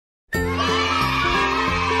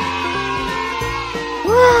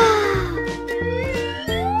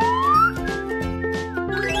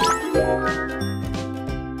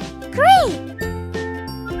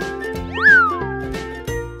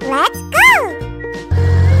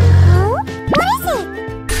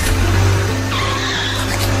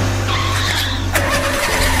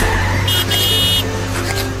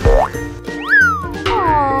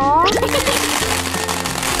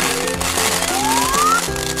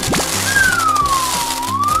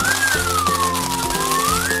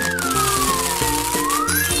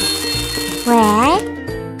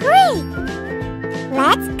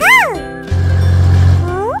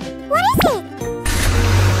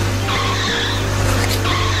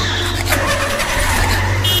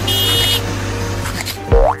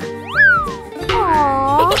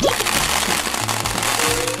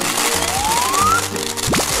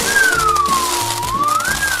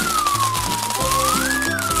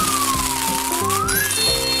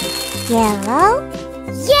Yellow?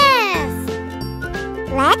 Yes!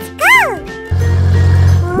 Let's go!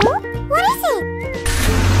 Oh, what is it?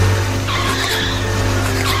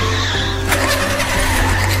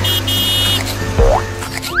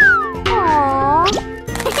 Aww.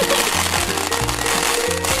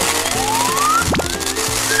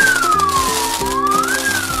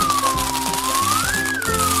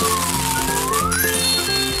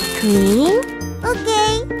 Green?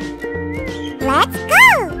 Okay. Let's go!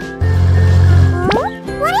 Oh,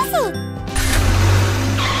 what is it?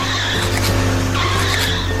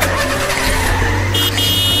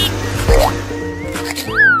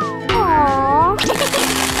 Aww.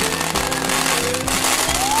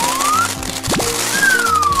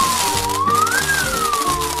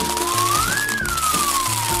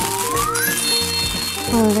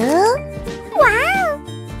 Blue? Wow!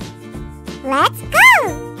 Let's go!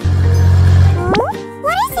 Oh,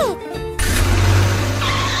 what is it?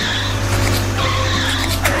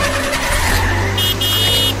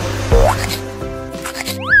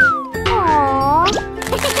 Aww.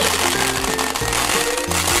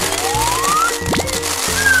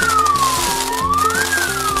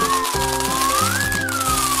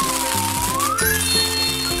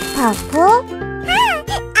 Purple? Ah,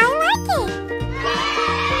 I like it.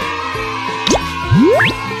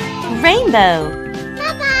 Rainbow.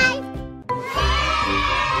 Bye-bye.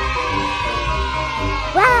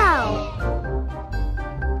 Wow.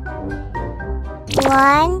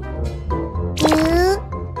 1, 2,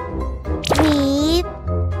 3,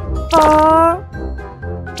 4,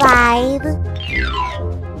 5.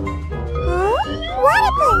 Huh? What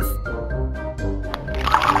happens?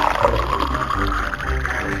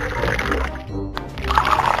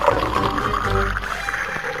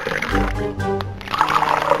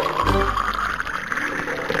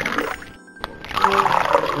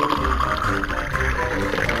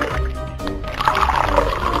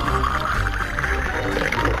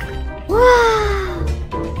 Wow!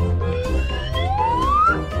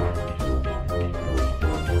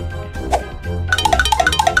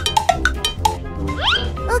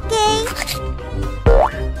 Okay.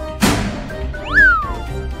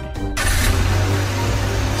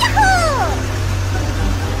 Yahoo!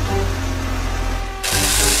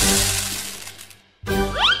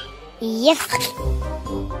 Yes.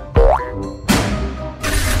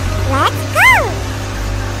 Let's go!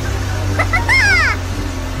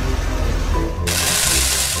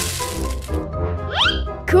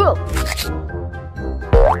 Cool.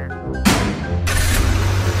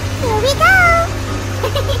 Here we go.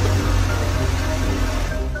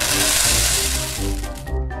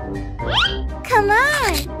 Come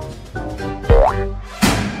on.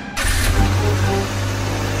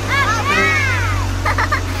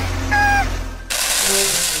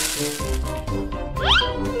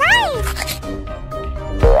 Nice.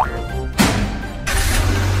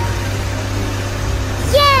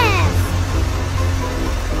 Yes.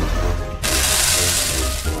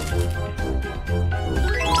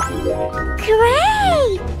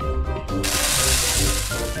 Great!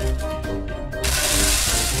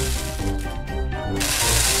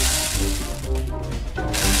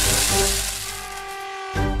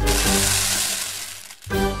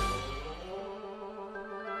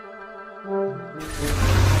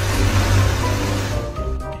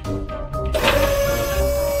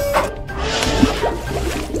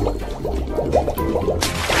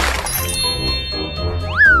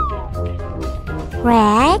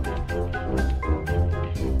 Red,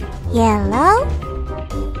 yellow,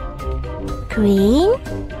 green,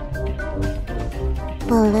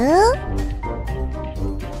 blue,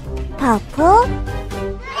 purple.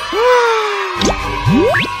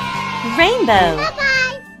 Rainbow. Bye-bye.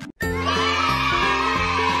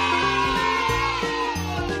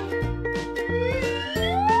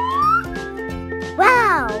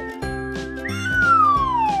 Wow!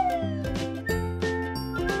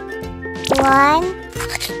 1,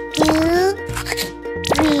 2,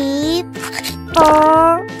 3,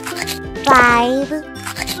 4, 5.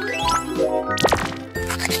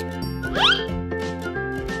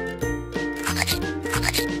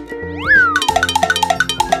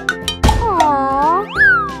 Aww.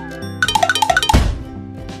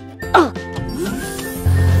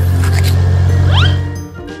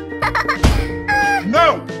 No!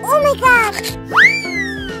 Oh my god!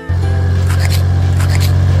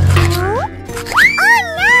 Huh? Oh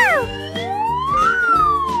no!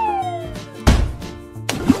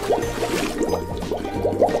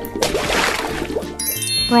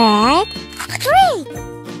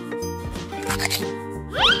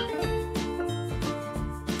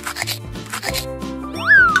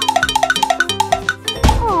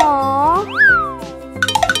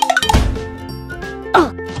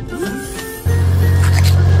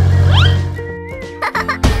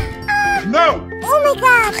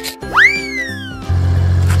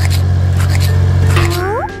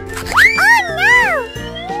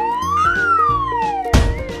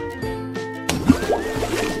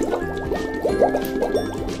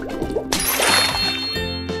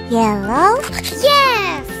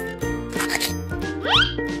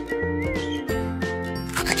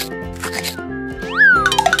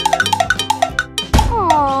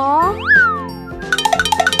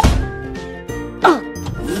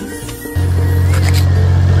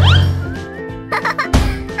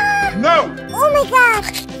 Oh my god!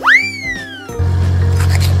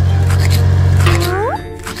 Huh?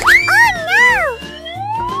 Oh no!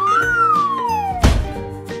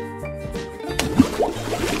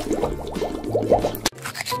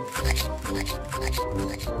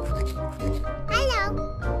 Hello!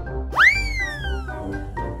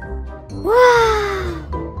 Wow!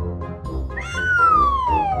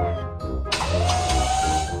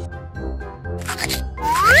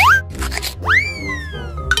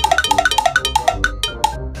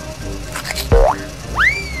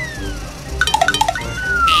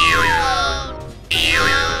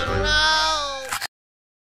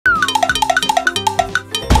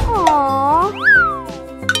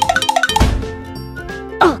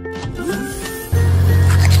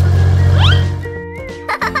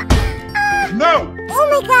 No! Oh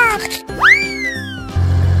my god!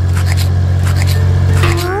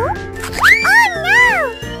 Huh? Oh no!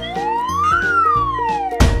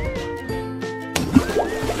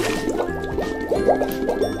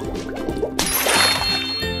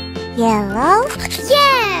 Yellow.